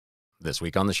This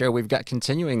week on the show, we've got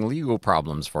continuing legal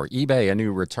problems for eBay, a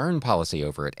new return policy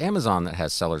over at Amazon that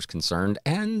has sellers concerned,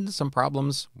 and some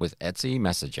problems with Etsy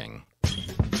messaging.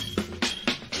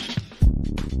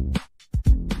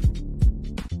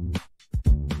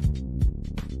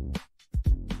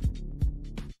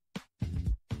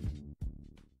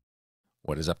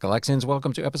 What is up, Galaxians?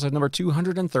 Welcome to episode number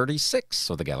 236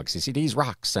 of the Galaxy CDs,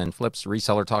 Rocks, and Flips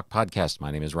Reseller Talk podcast.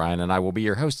 My name is Ryan, and I will be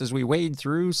your host as we wade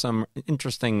through some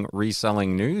interesting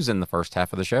reselling news in the first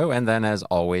half of the show. And then, as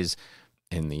always,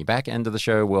 in the back end of the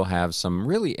show, we'll have some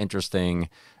really interesting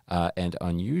and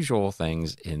unusual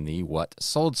things in the What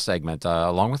Sold segment,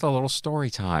 along with a little story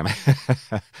time.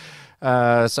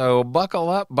 So buckle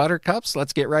up, buttercups.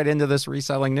 Let's get right into this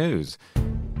reselling news.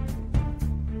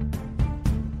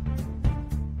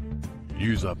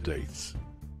 News updates.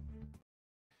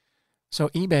 So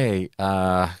eBay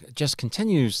just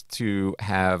continues to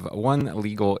have one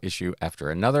legal issue after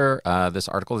another. This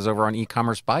article is over on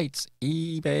E-commerce Bytes.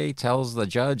 eBay tells the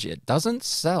judge it doesn't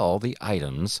sell the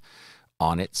items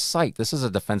on its site. This is a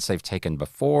defense they've taken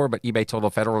before, but eBay told a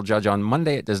federal judge on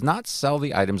Monday it does not sell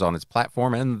the items on its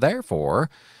platform, and therefore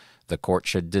the court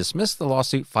should dismiss the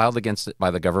lawsuit filed against it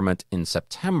by the government in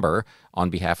September on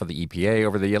behalf of the EPA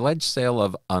over the alleged sale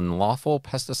of unlawful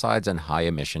pesticides and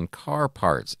high-emission car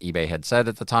parts. eBay had said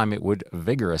at the time it would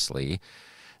vigorously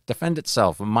defend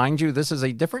itself. Mind you, this is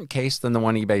a different case than the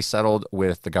one eBay settled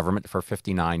with the government for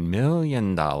 $59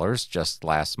 million just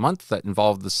last month that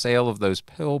involved the sale of those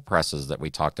pill presses that we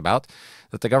talked about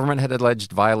that the government had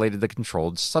alleged violated the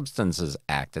Controlled Substances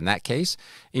Act. In that case,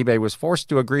 eBay was forced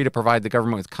to agree to provide the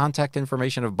government with contact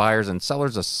information of buyers and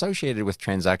sellers associated with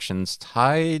transactions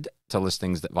tied to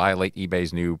listings that violate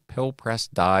eBay's new pill press,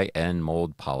 dye, and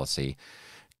mold policy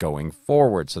going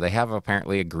forward. So they have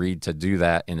apparently agreed to do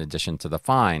that in addition to the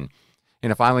fine.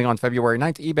 In a filing on February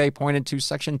 9th, eBay pointed to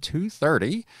Section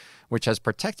 230, which has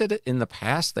protected it in the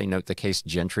past. They note the case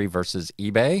Gentry versus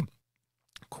eBay.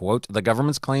 Quote, the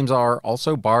government's claims are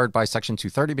also barred by Section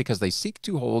 230 because they seek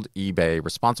to hold eBay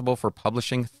responsible for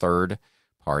publishing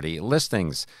third-party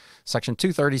listings. Section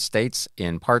 230 states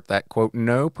in part that, quote,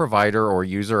 no provider or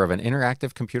user of an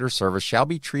interactive computer service shall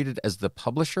be treated as the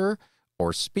publisher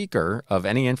or speaker of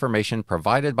any information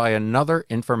provided by another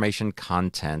information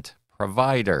content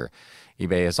provider.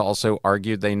 eBay has also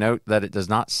argued, they note, that it does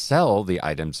not sell the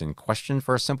items in question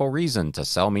for a simple reason. To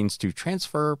sell means to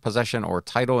transfer possession or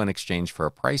title in exchange for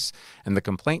a price, and the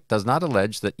complaint does not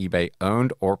allege that eBay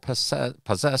owned or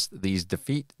possessed these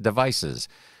devices.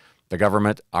 The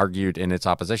government argued in its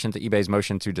opposition to eBay's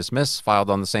motion to dismiss, filed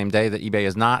on the same day, that eBay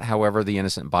is not, however, the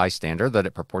innocent bystander that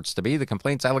it purports to be. The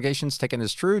complaint's allegations, taken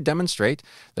as true, demonstrate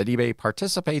that eBay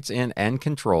participates in and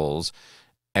controls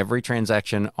every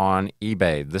transaction on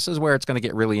eBay. This is where it's going to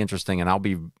get really interesting, and I'll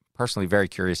be personally very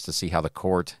curious to see how the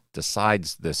court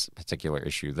decides this particular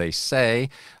issue. They say,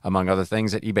 among other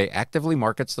things, that eBay actively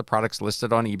markets the products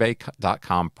listed on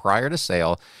eBay.com prior to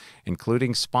sale,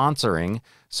 including sponsoring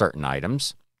certain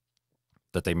items,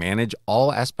 that they manage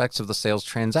all aspects of the sales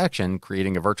transaction,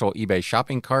 creating a virtual eBay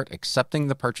shopping cart, accepting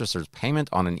the purchaser's payment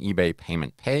on an eBay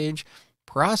payment page,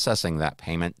 processing that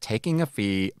payment, taking a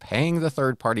fee, paying the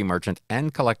third-party merchant,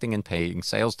 and collecting and paying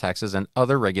sales taxes and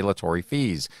other regulatory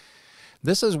fees.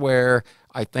 This is where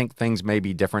I think things may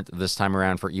be different this time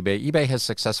around for eBay. eBay has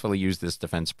successfully used this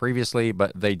defense previously,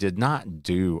 but they did not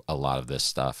do a lot of this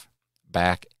stuff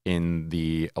back in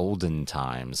the olden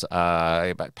times.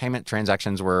 But payment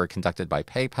transactions were conducted by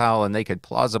PayPal, and they could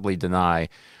plausibly deny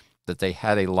that they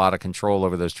had a lot of control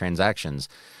over those transactions.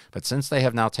 But since they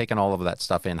have now taken all of that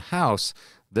stuff in-house,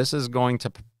 this is going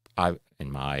to,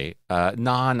 in my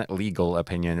non-legal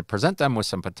opinion, present them with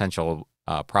some potential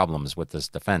problems with this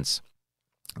defense.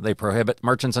 They prohibit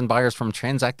merchants and buyers from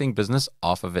transacting business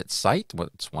off of its site.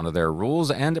 It's one of their rules,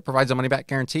 and it provides a money-back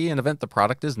guarantee in the event the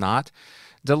product is not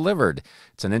delivered.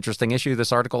 It's an interesting issue.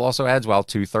 This article also adds, while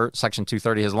Section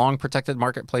 230 has long protected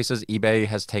marketplaces, eBay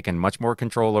has taken much more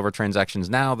control over transactions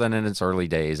now than in its early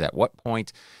days. At what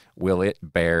point will it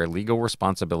bear legal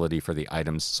responsibility for the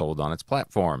items sold on its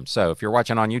platform? So if you're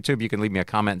watching on YouTube, you can leave me a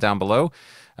comment down below.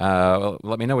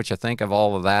 Let me know what you think of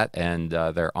all of that and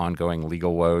their ongoing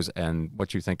legal woes and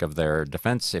what you think of their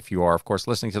defense. If you are, of course,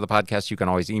 listening to the podcast, you can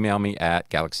always email me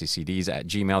at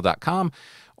galaxycds@gmail.com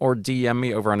or DM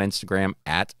me over on Instagram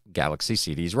at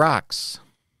galaxycdsrocks.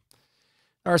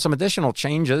 There are some additional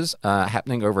changes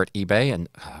happening over at eBay, and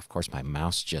of course my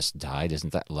mouse just died.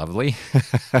 Isn't that lovely?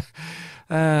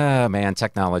 Man,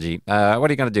 technology. What are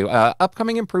you going to do?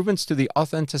 Upcoming improvements to the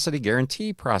authenticity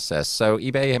guarantee process. So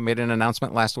eBay had made an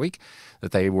announcement last week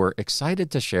that they were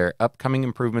excited to share upcoming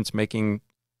improvements making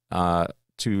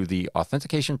to the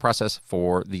authentication process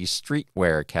for the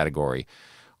streetwear category.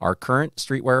 Our current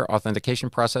streetwear authentication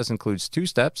process includes 2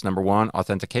 steps. Number 1,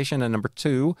 authentication, and number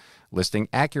 2, listing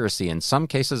accuracy. In some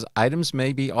cases, items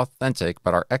may be authentic,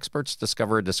 but our experts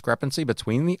discover a discrepancy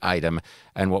between the item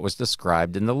and what was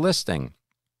described in the listing.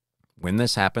 When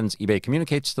this happens, eBay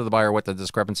communicates to the buyer what the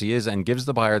discrepancy is and gives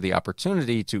the buyer the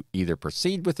opportunity to either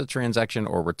proceed with the transaction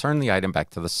or return the item back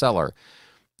to the seller.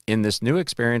 In this new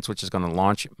experience, which is going to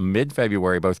launch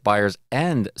mid-February, both buyers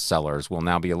and sellers will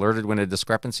now be alerted when a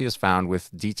discrepancy is found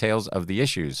with details of the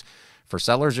issues. For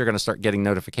sellers, you're going to start getting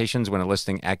notifications when a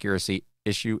listing accuracy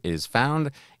issue is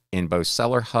found in both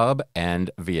Seller Hub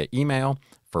and via email.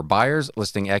 For buyers,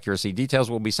 listing accuracy details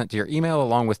will be sent to your email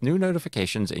along with new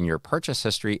notifications in your purchase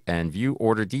history and view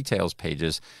order details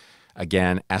pages.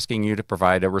 Again, asking you to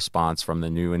provide a response from the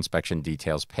new inspection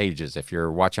details pages. If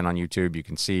you're watching on YouTube, you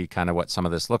can see kind of what some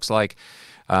of this looks like.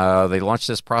 They launched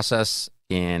this process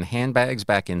in handbags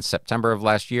back in September of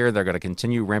last year. They're going to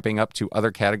continue ramping up to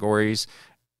other categories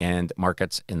and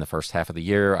markets in the first half of the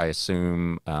year. I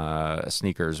assume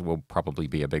sneakers will probably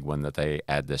be a big one that they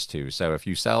add this to. So if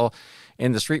you sell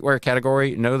in the streetwear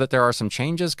category, know that there are some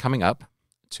changes coming up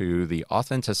to the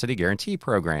Authenticity Guarantee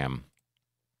program.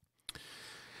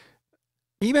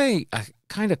 eBay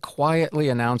kind of quietly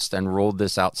announced and rolled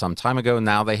this out some time ago.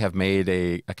 Now they have made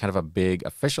a kind of a big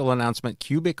official announcement.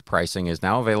 Cubic pricing is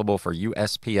now available for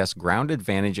USPS Ground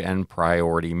Advantage and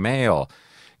Priority Mail.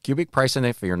 Cubic pricing,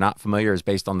 if you're not familiar, is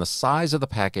based on the size of the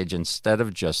package instead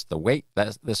of just the weight.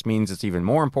 This means it's even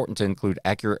more important to include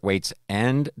accurate weights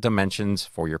and dimensions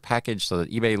for your package so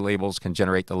that eBay labels can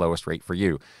generate the lowest rate for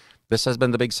you. This has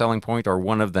been the big selling point, or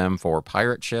one of them, for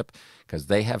Pirate Ship, because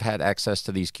they have had access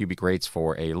to these cubic rates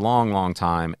for a long, long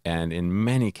time, and in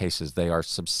many cases they are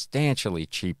substantially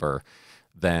cheaper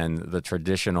than the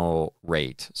traditional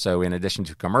rate. So in addition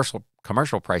to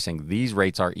commercial pricing, these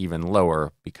rates are even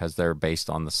lower because they're based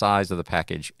on the size of the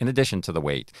package in addition to the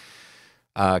weight.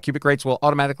 Cubic rates will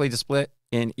automatically display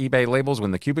in eBay labels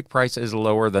when the cubic price is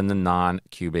lower than the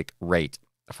non-cubic rate.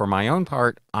 For my own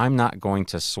part, I'm not going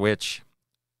to switch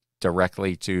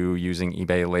directly to using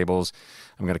eBay labels.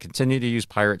 I'm going to continue to use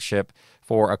Pirate Ship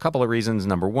for a couple of reasons.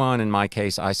 Number 1, in my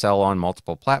case, I sell on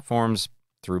multiple platforms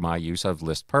through my use of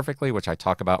List Perfectly, which I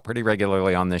talk about pretty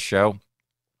regularly on this show.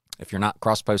 If you're not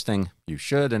cross-posting, you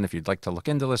should, and if you'd like to look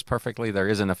into List Perfectly, there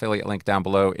is an affiliate link down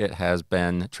below. It has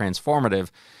been transformative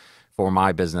for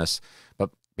my business,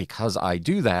 but because I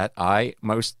do that, I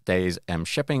most days am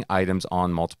shipping items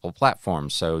on multiple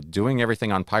platforms. So doing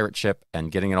everything on Pirate Ship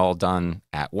and getting it all done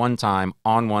at one time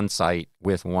on one site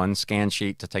with one scan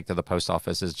sheet to take to the post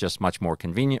office is just much more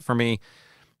convenient for me.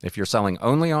 If you're selling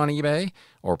only on eBay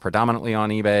or predominantly on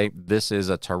eBay, this is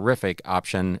a terrific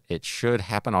option. It should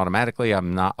happen automatically.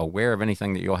 I'm not aware of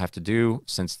anything that you'll have to do.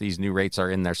 Since these new rates are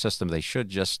in their system, they should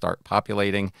just start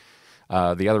populating.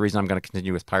 The other reason I'm going to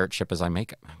continue with Pirate Ship is I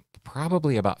make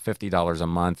probably about $50 a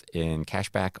month in cash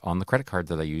back on the credit card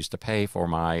that I use to pay for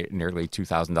my nearly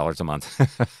 $2,000 a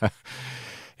month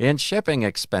in shipping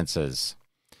expenses.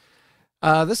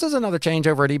 This is another change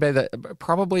over at eBay that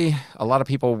probably a lot of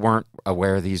people weren't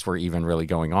aware these were even really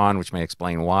going on, which may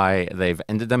explain why they've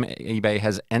ended them. eBay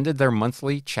has ended their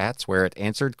monthly chats where it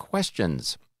answered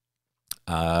questions.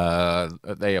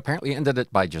 They apparently ended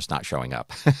it by just not showing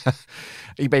up.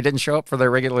 eBay didn't show up for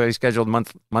their regularly scheduled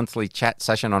monthly chat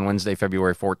session on Wednesday,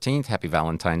 February 14th. Happy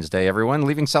Valentine's Day, everyone.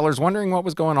 Leaving sellers wondering what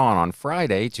was going on. On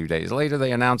Friday, 2 days later,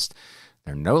 they announced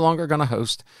they're no longer going to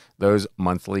host those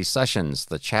monthly sessions.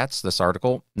 The chats, this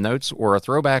article notes, were a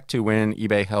throwback to when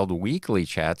eBay held weekly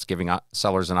chats, giving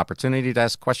sellers an opportunity to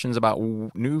ask questions about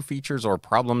new features or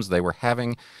problems they were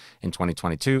having. In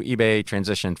 2022, eBay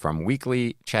transitioned from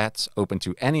weekly chats open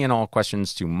to any and all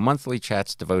questions to monthly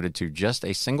chats devoted to just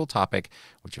a single topic,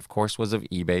 which of course was of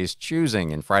eBay's choosing.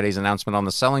 In Friday's announcement on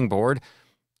the selling board,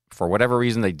 for whatever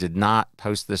reason, they did not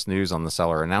post this news on the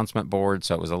seller announcement board,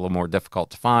 so it was a little more difficult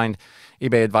to find.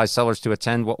 eBay advised sellers to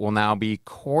attend what will now be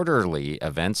quarterly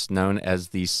events known as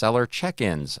the seller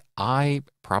check-ins. I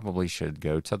probably should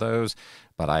go to those,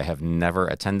 but I have never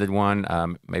attended one.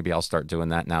 Maybe I'll start doing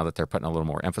that now that they're putting a little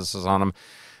more emphasis on them.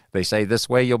 They say this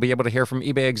way you'll be able to hear from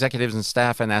eBay executives and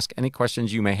staff and ask any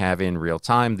questions you may have in real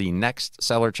time. The next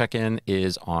seller check-in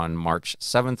is on March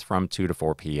 7th from 2 to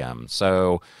 4 p.m.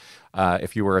 So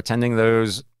if you were attending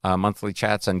those monthly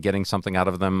chats and getting something out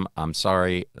of them, I'm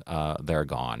sorry, they're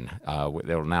gone.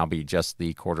 It'll now be just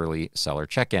the quarterly seller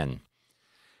check-in.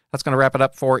 That's going to wrap it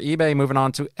up for eBay. Moving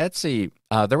on to Etsy.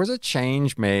 There was a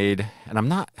change made, and I'm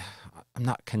not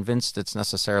convinced it's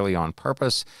necessarily on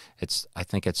purpose. I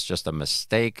think it's just a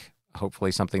mistake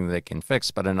hopefully something they can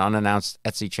fix, but an unannounced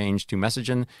Etsy change to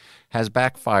messaging has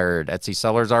backfired. Etsy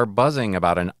sellers are buzzing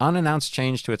about an unannounced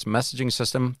change to its messaging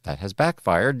system that has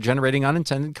backfired, generating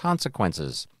unintended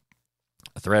consequences.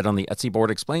 A thread on the Etsy board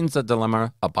explains the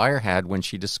dilemma a buyer had when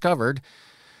she discovered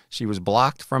she was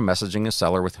blocked from messaging a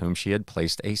seller with whom she had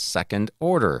placed a second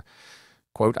order.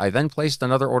 Quote, I then placed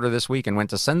another order this week and went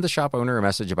to send the shop owner a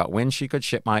message about when she could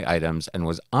ship my items and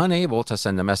was unable to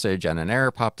send a message, and an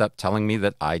error popped up telling me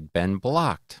that I'd been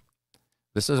blocked.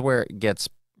 This is where it gets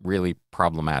really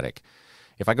problematic.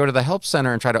 If I go to the help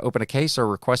center and try to open a case or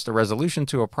request a resolution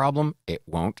to a problem, it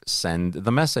won't send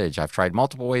the message. I've tried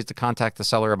multiple ways to contact the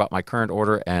seller about my current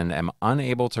order and am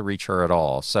unable to reach her at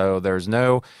all. So there's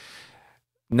no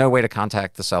way to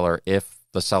contact the seller if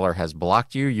the seller has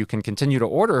blocked you. You can continue to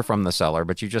order from the seller,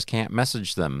 but you just can't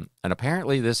message them. And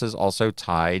apparently this is also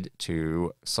tied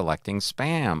to selecting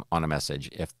spam on a message.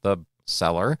 If the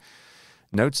seller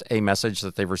notes a message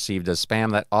that they've received as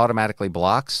spam, that automatically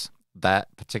blocks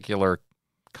that particular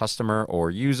customer or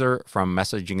user from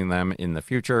messaging them in the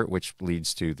future, which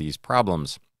leads to these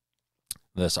problems.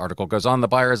 This article goes on, the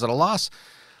buyer is at a loss,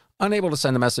 unable to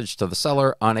send a message to the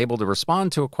seller, unable to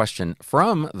respond to a question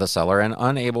from the seller, and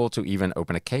unable to even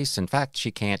open a case. In fact,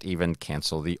 she can't even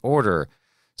cancel the order.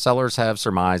 Sellers have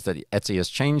surmised that Etsy has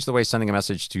changed the way sending a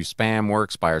message to spam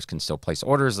works. Buyers can still place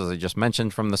orders, as I just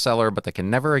mentioned, from the seller, but they can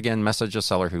never again message a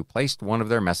seller who placed one of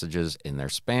their messages in their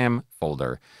spam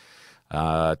folder.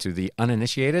 To the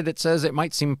uninitiated, it says it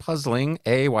might seem puzzling,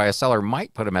 A, why a seller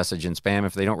might put a message in spam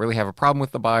if they don't really have a problem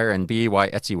with the buyer, and B, why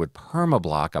Etsy would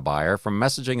perma-block a buyer from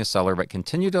messaging a seller but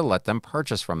continue to let them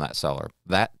purchase from that seller.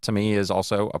 That, to me, is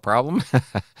also a problem,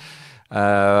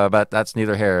 but that's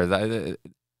neither here.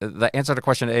 The answer to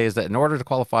question A is that in order to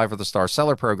qualify for the Star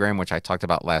Seller Program, which I talked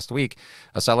about last week,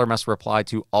 a seller must reply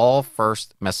to all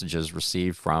first messages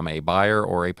received from a buyer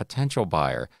or a potential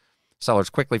buyer.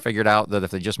 Sellers quickly figured out that if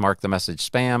they just mark the message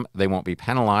spam, they won't be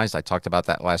penalized. I talked about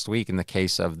that last week in the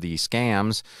case of the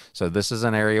scams. So this is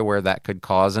an area where that could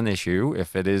cause an issue.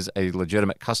 If it is a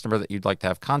legitimate customer that you'd like to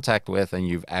have contact with and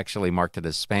you've actually marked it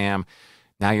as spam,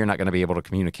 now you're not going to be able to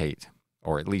communicate,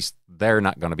 or at least they're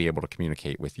not going to be able to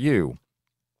communicate with you.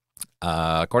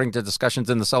 According to discussions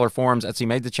in the seller forums, Etsy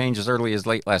made the change as early as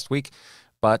late last week,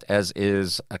 but as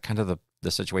is kind of the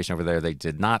situation over there, they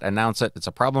did not announce it. It's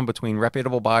a problem between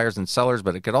reputable buyers and sellers,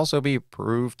 but it could also be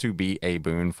proved to be a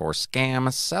boon for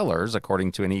scam sellers,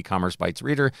 according to an e-commerce Bytes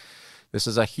reader. This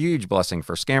is a huge blessing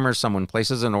for scammers. Someone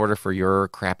places an order for your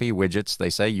crappy widgets. They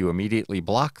say you immediately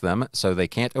block them so they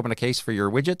can't open a case for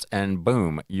your widgets, and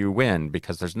boom, you win,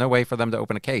 because there's no way for them to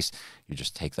open a case. You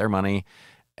just take their money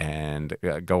and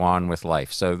go on with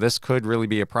life. So this could really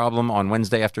be a problem. On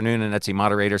Wednesday afternoon, an Etsy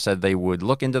moderator said they would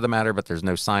look into the matter, but there's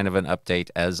no sign of an update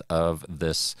as of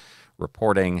this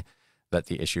reporting that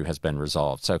the issue has been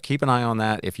resolved. So keep an eye on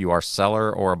that. If you are a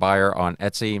seller or a buyer on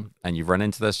Etsy and you've run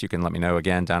into this, you can let me know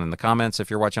again down in the comments if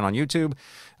you're watching on YouTube.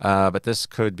 But this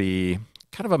could be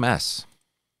kind of a mess.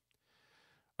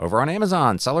 Over on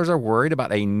Amazon, sellers are worried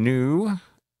about a new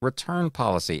return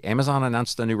policy. Amazon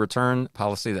announced a new return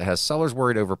policy that has sellers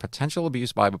worried over potential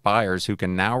abuse by buyers who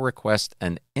can now request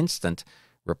an instant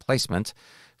replacement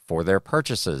for their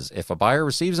purchases. If a buyer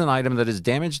receives an item that is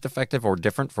damaged, defective, or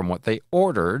different from what they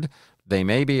ordered, they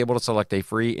may be able to select a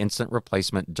free instant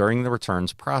replacement during the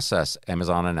returns process,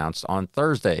 Amazon announced on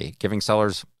Thursday, giving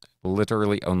sellers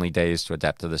literally only days to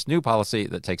adapt to this new policy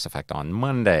that takes effect on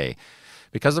Monday.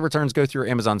 Because the returns go through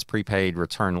Amazon's prepaid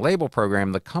return label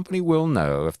program, the company will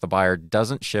know if the buyer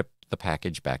doesn't ship the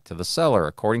package back to the seller.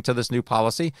 According to this new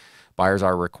policy, buyers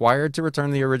are required to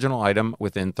return the original item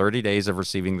within 30 days of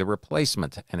receiving the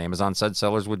replacement, and Amazon said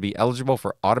sellers would be eligible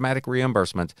for automatic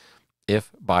reimbursement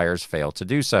if buyers fail to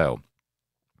do so.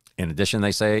 In addition,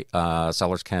 they say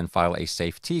sellers can file a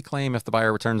safety claim if the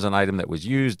buyer returns an item that was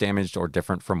used, damaged, or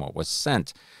different from what was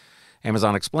sent.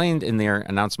 Amazon explained in their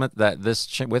announcement that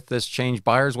with this change,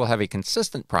 buyers will have a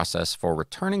consistent process for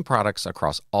returning products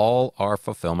across all our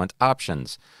fulfillment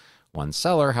options. One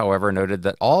seller, however, noted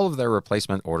that all of their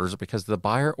replacement orders are because the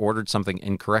buyer ordered something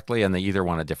incorrectly and they either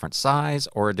want a different size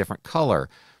or a different color.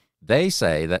 They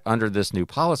say that under this new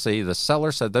policy, the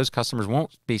seller said those customers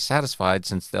won't be satisfied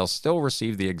since they'll still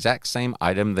receive the exact same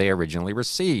item they originally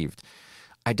received.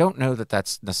 I don't know that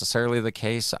that's necessarily the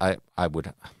case. I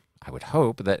would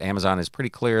hope that Amazon is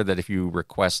pretty clear that if you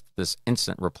request this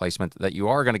instant replacement, that you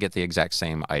are going to get the exact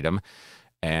same item.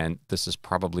 And this is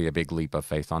probably a big leap of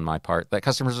faith on my part, that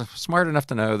customers are smart enough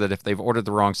to know that if they've ordered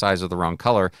the wrong size or the wrong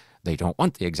color, they don't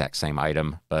want the exact same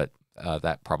item. But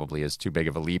that probably is too big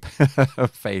of a leap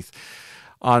of faith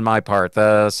on my part.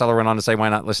 The seller went on to say, why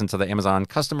not listen to the Amazon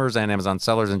customers and Amazon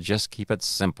sellers and just keep it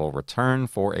simple? Return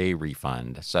for a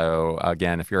refund. So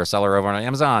again, if you're a seller over on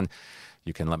Amazon,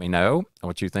 you can let me know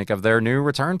what you think of their new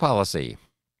return policy.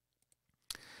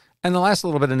 And the last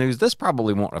little bit of news, this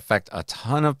probably won't affect a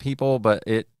ton of people, but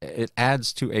it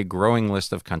adds to a growing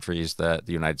list of countries that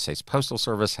the United States Postal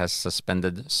Service has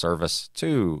suspended service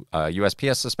to.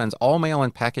 USPS suspends all mail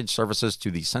and package services to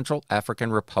the Central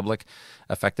African Republic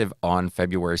effective on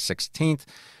February 16th.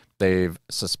 They've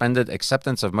suspended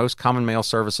acceptance of most common mail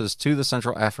services to the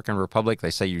Central African Republic.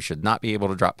 They say you should not be able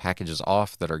to drop packages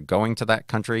off that are going to that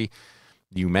country.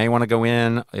 You may want to go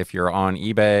in if you're on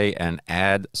eBay and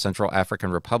add Central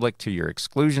African Republic to your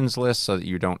exclusions list so that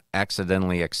you don't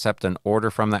accidentally accept an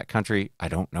order from that country. I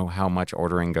don't know how much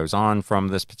ordering goes on from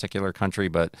this particular country,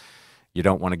 but you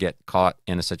don't want to get caught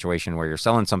in a situation where you're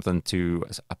selling something to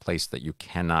a place that you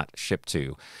cannot ship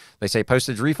to. They say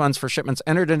postage refunds for shipments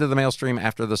entered into the mail stream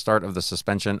after the start of the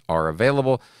suspension are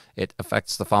available. It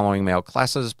affects the following mail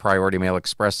classes: Priority Mail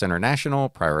Express International,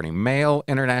 Priority Mail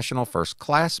International, First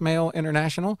Class Mail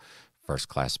International, First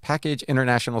Class Package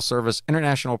International Service,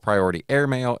 International Priority Air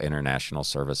Mail, International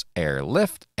Service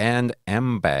Airlift, and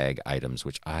M-Bag items,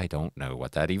 which I don't know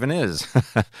what that even is.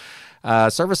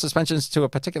 Service suspensions to a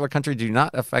particular country do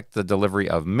not affect the delivery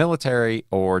of military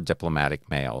or diplomatic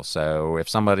mail. So if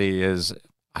somebody is,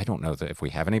 I don't know if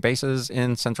we have any bases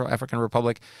in Central African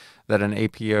Republic that an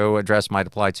APO address might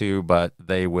apply to, but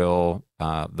they will,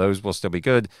 those will still be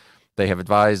good. They have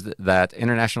advised that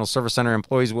International Service Center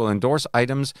employees will endorse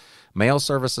items, mail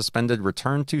service suspended,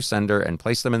 return to sender, and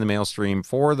place them in the mail stream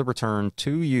for the return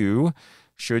to you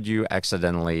should you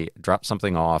accidentally drop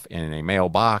something off in a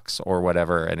mailbox or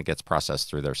whatever and it gets processed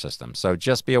through their system. So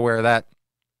just be aware of that.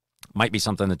 Might be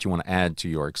something that you want to add to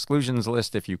your exclusions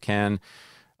list if you can.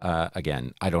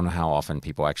 Again, I don't know how often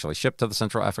people actually ship to the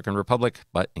Central African Republic,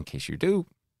 but in case you do,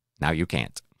 now you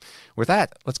can't. With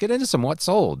that, let's get into some What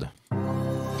Sold.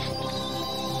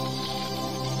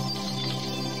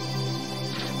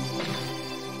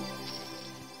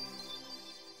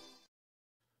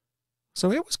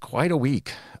 So it was quite a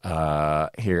week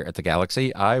here at the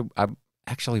Galaxy. I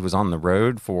actually was on the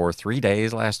road for 3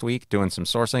 days last week doing some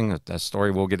sourcing, a story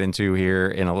we'll get into here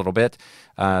in a little bit.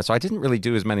 So I didn't really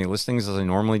do as many listings as I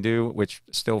normally do, which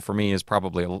still for me is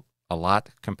probably a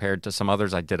lot compared to some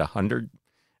others. I did 100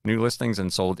 new listings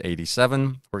and sold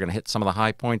 87. We're going to hit some of the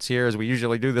high points here as we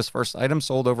usually do. This first item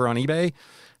sold over on eBay.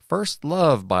 First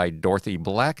Love by Dorothy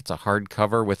Black. It's a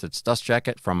hardcover with its dust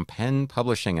jacket from Penn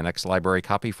Publishing, an ex-library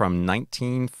copy from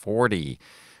 1940.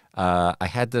 I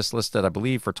had this listed, I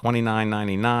believe, for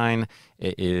 $29.99.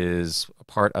 It is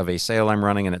part of a sale I'm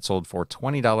running, and it sold for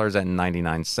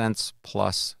 $20.99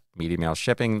 plus media mail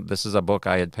shipping. This is a book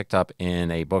I had picked up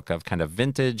in a book of kind of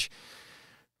vintage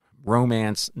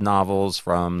romance novels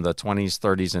from the 20s,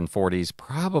 30s, and 40s,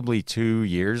 probably 2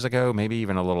 years ago, maybe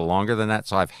even a little longer than that.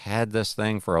 So I've had this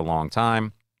thing for a long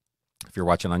time. If you're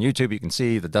watching on YouTube, you can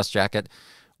see the dust jacket,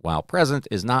 while present,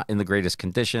 is not in the greatest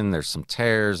condition. There's some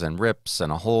tears and rips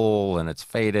and a hole, and it's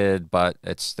faded, but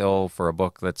it's still, for a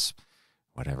book that's,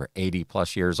 whatever, 80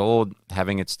 plus years old,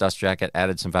 having its dust jacket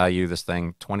added some value. This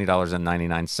thing,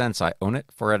 $20.99. I own it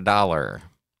for $1.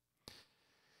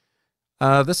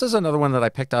 This is another one that I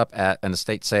picked up at an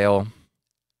estate sale.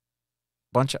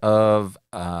 Bunch of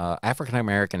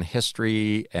African-American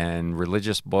history and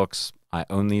religious books. I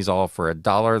own these all for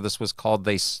 $1. This was called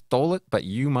They Stole It, But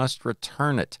You Must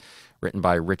Return It. Written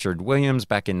by Richard Williams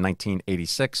back in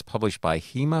 1986. Published by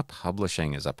HEMA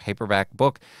Publishing as a paperback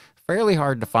book. Fairly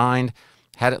hard to find.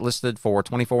 Had it listed for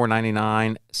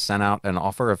 $24.99. Sent out an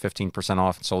offer of 15%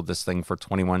 off and sold this thing for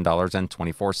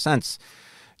 $21.24.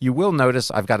 You will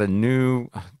notice I've got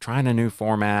trying a new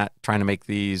format, trying to make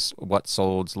these What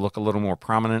Solds look a little more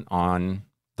prominent on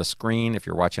the screen if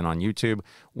you're watching on YouTube.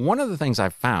 One of the things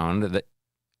I've found that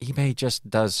eBay just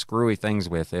does screwy things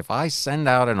with, if I send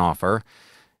out an offer,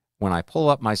 when I pull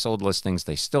up my sold listings,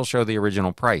 they still show the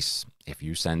original price. If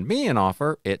you send me an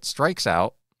offer, it strikes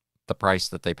out the price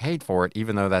that they paid for it,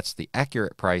 even though that's the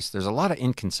accurate price. There's a lot of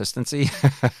inconsistency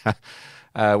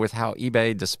with how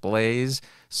eBay displays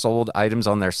sold items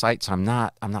on their site. So I'm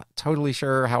not totally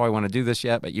sure how I want to do this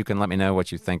yet, but you can let me know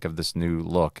what you think of this new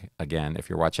look, again, if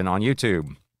you're watching on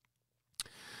YouTube.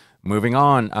 Moving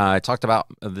on, I talked about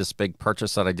this big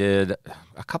purchase that I did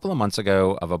a couple of months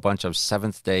ago of a bunch of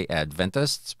Seventh-day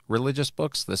Adventists religious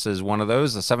books. This is one of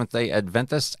those, the Seventh-day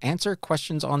Adventists Answer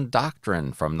Questions on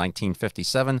Doctrine from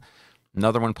 1957.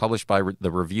 Another one published by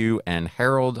the Review and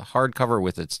Herald, hardcover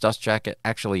with its dust jacket,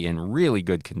 actually in really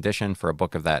good condition for a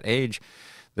book of that age.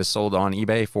 This sold on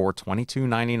eBay for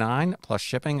 $22.99 plus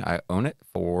shipping. I own it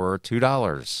for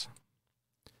 $2.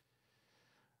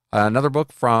 Another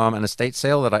book from an estate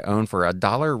sale that I own for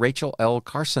 $1, Rachel L.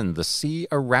 Carson, The Sea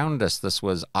Around Us. This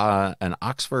was an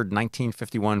Oxford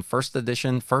 1951 first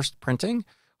edition, first printing,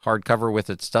 hardcover with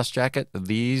its dust jacket.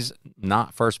 These,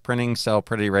 not first printing, sell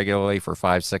pretty regularly for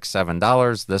 $5, $6,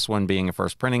 $7. This one, being a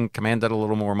first printing, commanded a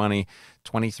little more money,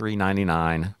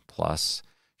 $23.99 plus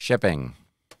shipping.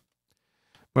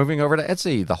 Moving over to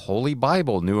Etsy, The Holy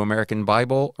Bible, New American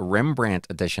Bible, Rembrandt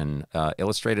edition,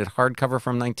 illustrated hardcover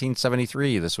from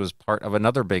 1973. This was part of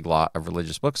another big lot of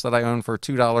religious books that I own for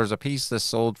 $2 a piece. This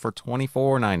sold for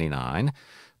 $24.99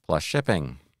 plus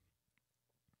shipping.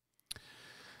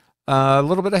 A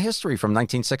little bit of history from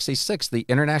 1966, The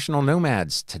International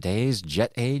Nomads, Today's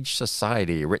Jet Age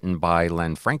Society, written by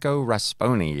Lanfranco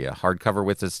Rasponi. A hardcover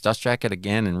with its dust jacket,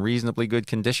 again in reasonably good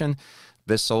condition.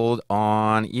 This sold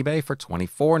on eBay for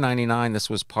 $24.99. This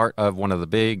was part of one of the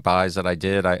big buys that I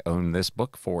did. I own this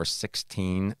book for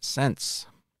 16 cents.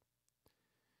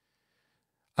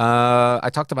 I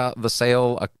talked about the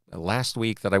sale last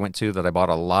week that I went to, that I bought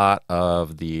a lot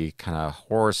of the kind of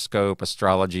horoscope,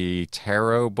 astrology,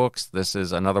 tarot books. This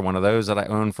is another one of those that I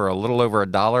own for a little over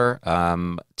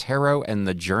 $1. Tarot and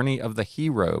the Journey of the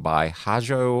Hero by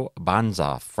Hajo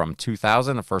Banzaf from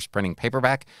 2000, a first printing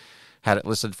paperback. Had it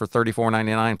listed for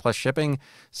 $34.99 plus shipping.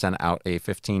 Sent out a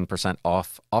 15%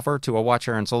 off offer to a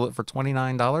watcher and sold it for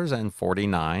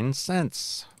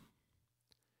 $29.49.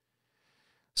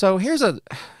 So here's the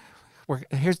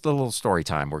little story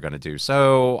time we're going to do.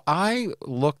 So I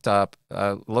looked up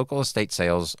local estate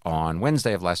sales on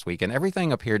Wednesday of last week, and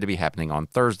everything appeared to be happening on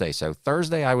Thursday. So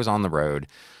Thursday I was on the road.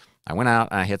 I went out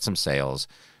and I hit some sales.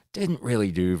 Didn't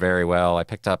really do very well. I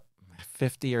picked up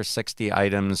 50 or 60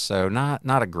 items, so not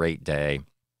a great day.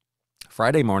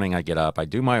 Friday morning I get up, I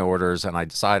do my orders, and I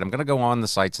decide I'm going to go on the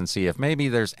sites and see if maybe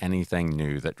there's anything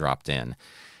new that dropped in.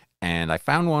 And I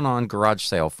found one on Garage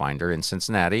Sale Finder in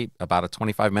Cincinnati, about a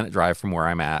 25-minute drive from where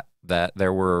I'm at, that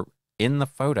there were, in the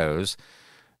photos,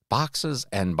 boxes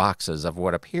and boxes of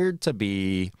what appeared to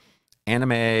be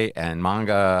anime and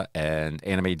manga and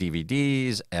anime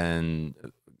DVDs and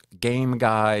game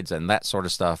guides and that sort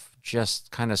of stuff, just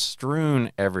kind of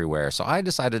strewn everywhere. So I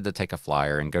decided to take a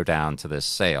flyer and go down to this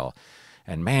sale.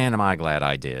 And man, am I glad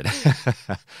I did.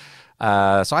 So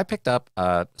I picked up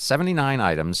 79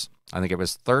 items. I think it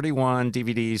was 31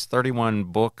 DVDs, 31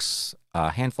 books, a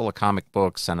handful of comic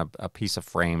books, and a piece of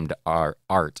framed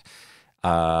art.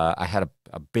 I had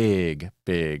a big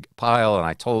pile, and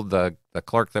I told the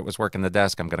clerk that was working the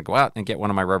desk, I'm going to go out and get one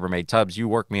of my Rubbermaid tubs. You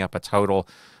work me up a total.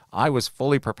 I was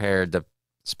fully prepared to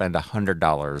spend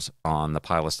 $100 on the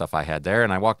pile of stuff I had there.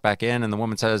 And I walked back in, and the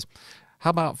woman says, how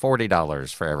about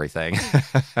 $40 for everything?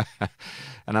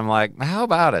 And I'm like, how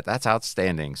about it? That's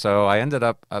outstanding. So I ended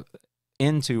up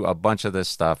into a bunch of this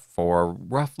stuff for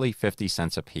roughly 50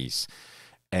 cents a piece.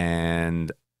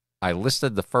 And I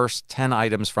listed the first 10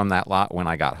 items from that lot when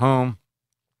I got home.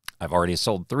 I've already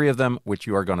sold 3 of them, which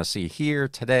you are going to see here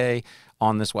today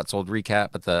on this What Sold recap.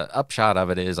 But the upshot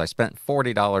of it is I spent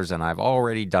 $40 and I've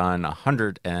already done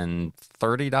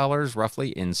 $130 roughly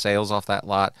in sales off that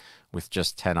lot with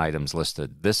just 10 items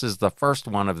listed. This is the first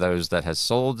one of those that has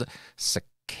sold.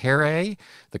 Mercari,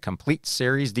 the complete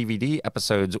series DVD,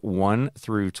 episodes 1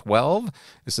 through 12.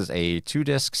 This is a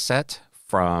 2-disc set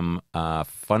from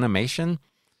Funimation.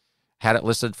 Had it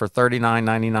listed for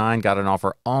 $39.99, got an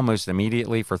offer almost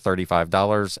immediately for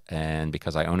 $35, and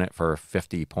because I own it for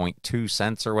 50.2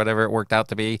 cents or whatever it worked out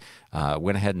to be,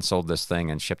 went ahead and sold this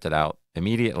thing and shipped it out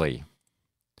immediately.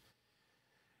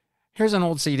 Here's an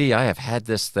old CD. I have had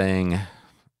this thing,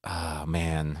 oh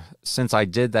man, since I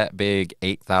did that big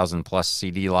 8,000 plus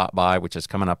CD lot buy, which is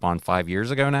coming up on 5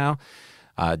 years ago now.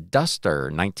 Duster,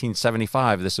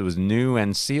 1975. This was new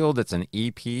and sealed. It's an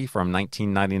EP from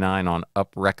 1999 on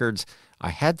Up Records. I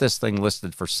had this thing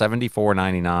listed for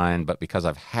 $74.99, but because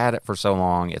I've had it for so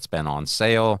long, it's been on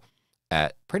sale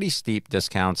at pretty steep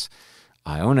discounts.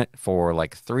 I own it for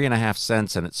like 3.5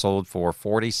 cents, and it sold for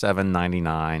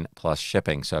 $47.99 plus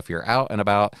shipping. So if you're out and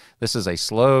about, this is a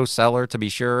slow seller to be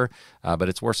sure, but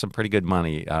it's worth some pretty good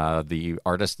money. The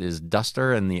artist is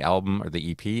Duster, and the album or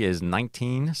the EP is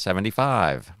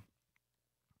 1975.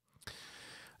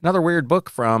 Another weird book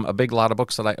from a big lot of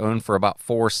books that I own for about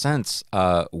 4 cents.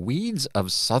 Weeds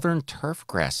of Southern Turf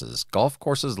Grasses, Golf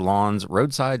Courses, Lawns,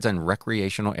 Roadsides, and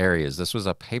Recreational Areas. This was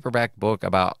a paperback book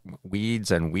about weeds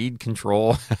and weed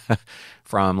control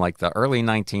from like the early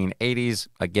 1980s.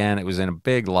 Again, it was in a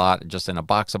big lot, just in a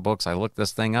box of books. I looked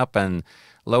this thing up, and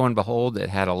lo and behold,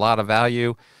 it had a lot of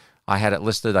value. I had it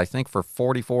listed, I think, for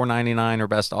 $44.99 or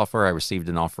best offer. I received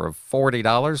an offer of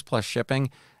 $40 plus shipping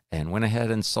and went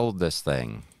ahead and sold this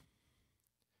thing.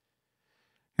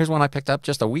 Here's one I picked up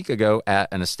just a week ago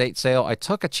at an estate sale. I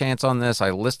took a chance on this. I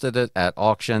listed it at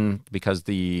auction because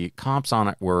the comps on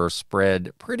it were spread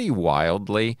pretty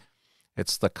wildly.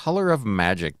 It's The Color of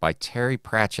Magic by Terry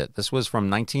Pratchett. This was from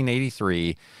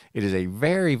 1983. It is a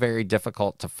very, very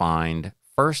difficult to find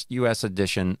first U.S.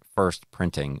 edition, first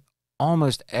printing.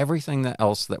 Almost everything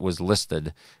else that was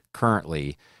listed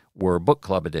currently were book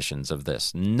club editions of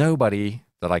this. Nobody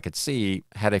that I could see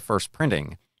had a first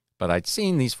printing. But I'd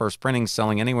seen these first printings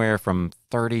selling anywhere from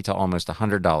 $30 to almost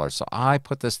 $100. So I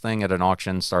put this thing at an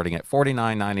auction starting at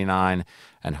 $49.99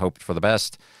 and hoped for the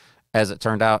best. As it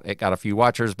turned out, it got a few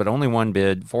watchers, but only one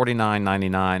bid,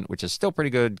 $49.99, which is still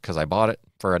pretty good because I bought it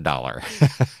for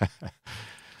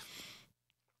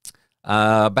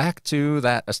 $1. Back to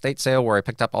that estate sale where I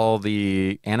picked up all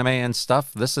the anime and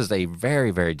stuff. This is a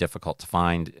very, very difficult to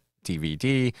find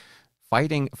DVD.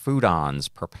 Fighting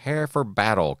Foodons, Prepare for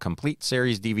Battle, Complete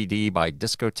Series DVD by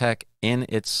Discotech in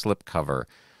its slipcover.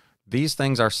 These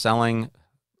things are selling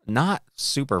not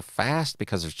super fast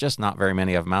because there's just not very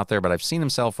many of them out there, but I've seen them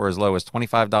sell for as low as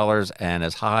 $25 and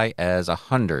as high as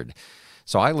 $100.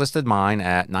 So I listed mine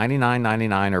at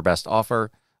 $99.99 or best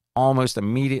offer. Almost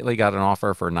immediately got an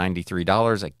offer for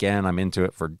 $93. Again, I'm into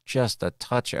it for just a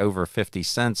touch over 50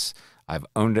 cents. I've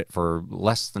owned it for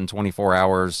less than 24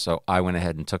 hours, so I went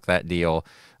ahead and took that deal.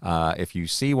 If you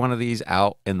see one of these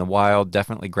out in the wild,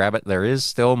 definitely grab it. There is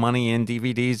still money in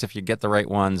DVDs if you get the right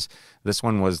ones. This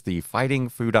one was the Fighting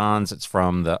Foodons. It's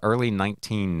from the early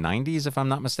 1990s, if I'm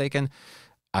not mistaken.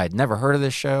 I'd never heard of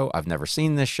this show. I've never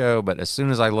seen this show, but as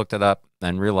soon as I looked it up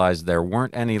and realized there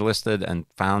weren't any listed and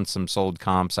found some sold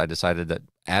comps, I decided to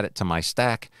add it to my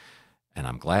stack, and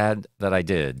I'm glad that I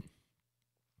did.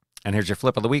 And here's your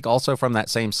flip of the week, also from that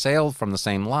same sale, from the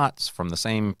same lots, from the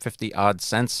same 50-odd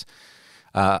cents.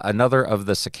 Another of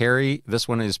the mercari. This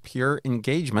one is Pure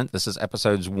Engagement. This is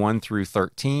episodes 1 through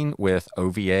 13 with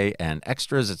OVA and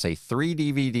extras. It's a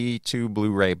 3-DVD, 2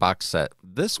 Blu-ray box set.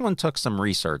 This one took some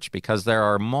research because there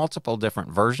are multiple different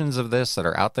versions of this that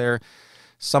are out there.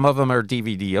 Some of them are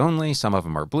DVD only, some of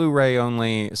them are Blu-ray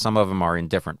only, some of them are in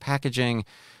different packaging.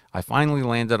 I finally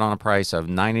landed on a price of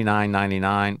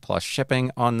 $99.99 plus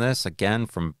shipping on this, again,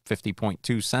 from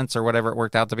 50.2 cents or whatever it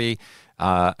worked out to be,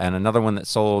 and another one that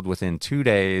sold within 2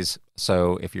 days.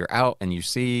 So if you're out and you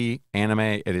see anime,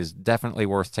 it is definitely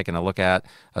worth taking a look at,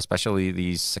 especially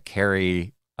these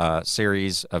mercari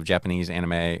series of Japanese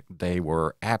anime. They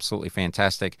were absolutely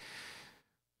fantastic.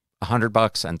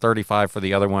 $100 and $35 for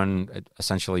the other one. It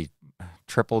essentially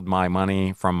tripled my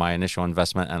money from my initial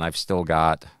investment, and I've still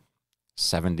got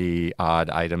 70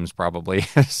 odd items, probably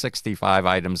 65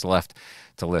 items left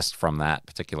to list from that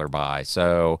particular buy.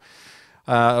 So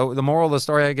the moral of the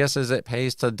story, I guess, is it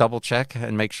pays to double check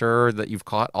and make sure that you've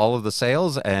caught all of the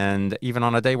sales. And even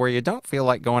on a day where you don't feel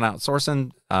like going out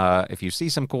sourcing, if you see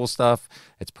some cool stuff,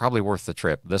 it's probably worth the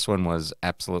trip. This one was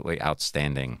absolutely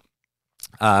outstanding.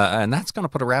 And that's going to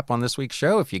put a wrap on this week's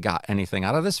show. If you got anything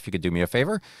out of this, if you could do me a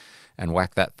favor and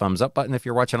whack that thumbs up button if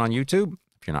you're watching on YouTube.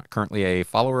 If you're not currently a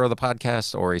follower of the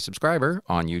podcast or a subscriber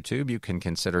on YouTube, you can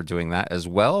consider doing that as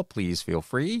well. Please feel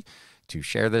free to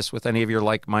share this with any of your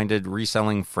like-minded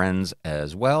reselling friends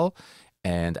as well.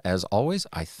 And as always,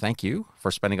 I thank you for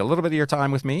spending a little bit of your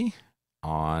time with me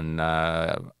on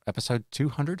episode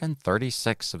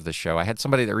 236 of the show. I had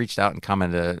somebody that reached out and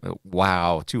commented,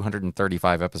 wow,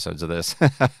 235 episodes of this.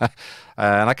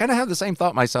 And I kind of had the same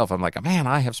thought myself. I'm like, man,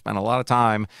 I have spent a lot of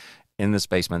time in this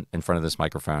basement in front of this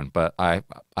microphone, but I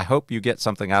hope you get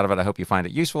something out of it. I hope you find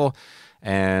it useful,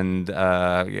 and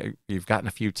you've gotten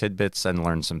a few tidbits and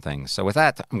learned some things. So with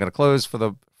that, I'm going to close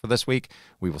for this week.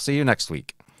 We will see you next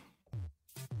week.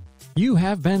 You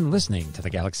have been listening to the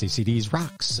Galaxy CDs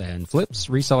Rocks and Flips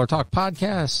Reseller Talk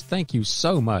podcast. Thank you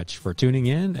so much for tuning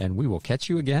in, and we will catch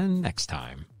you again next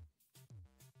time.